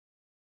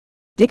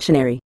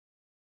Dictionary.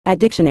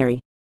 Additionary.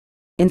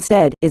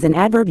 Instead is an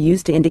adverb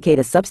used to indicate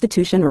a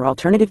substitution or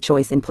alternative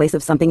choice in place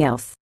of something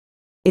else.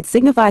 It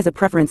signifies a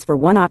preference for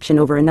one option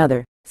over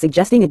another,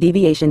 suggesting a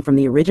deviation from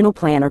the original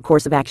plan or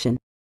course of action.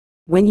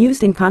 When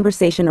used in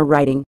conversation or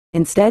writing,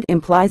 instead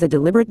implies a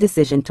deliberate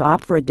decision to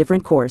opt for a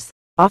different course,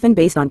 often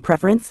based on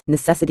preference,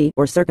 necessity,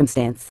 or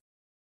circumstance.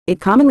 It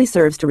commonly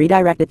serves to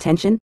redirect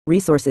attention,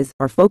 resources,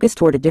 or focus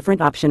toward a different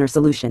option or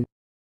solution.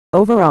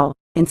 Overall,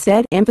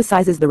 instead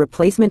emphasizes the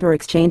replacement or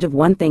exchange of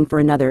one thing for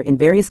another in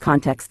various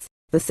contexts,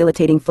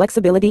 facilitating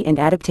flexibility and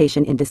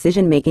adaptation in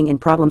decision-making and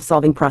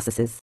problem-solving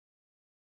processes.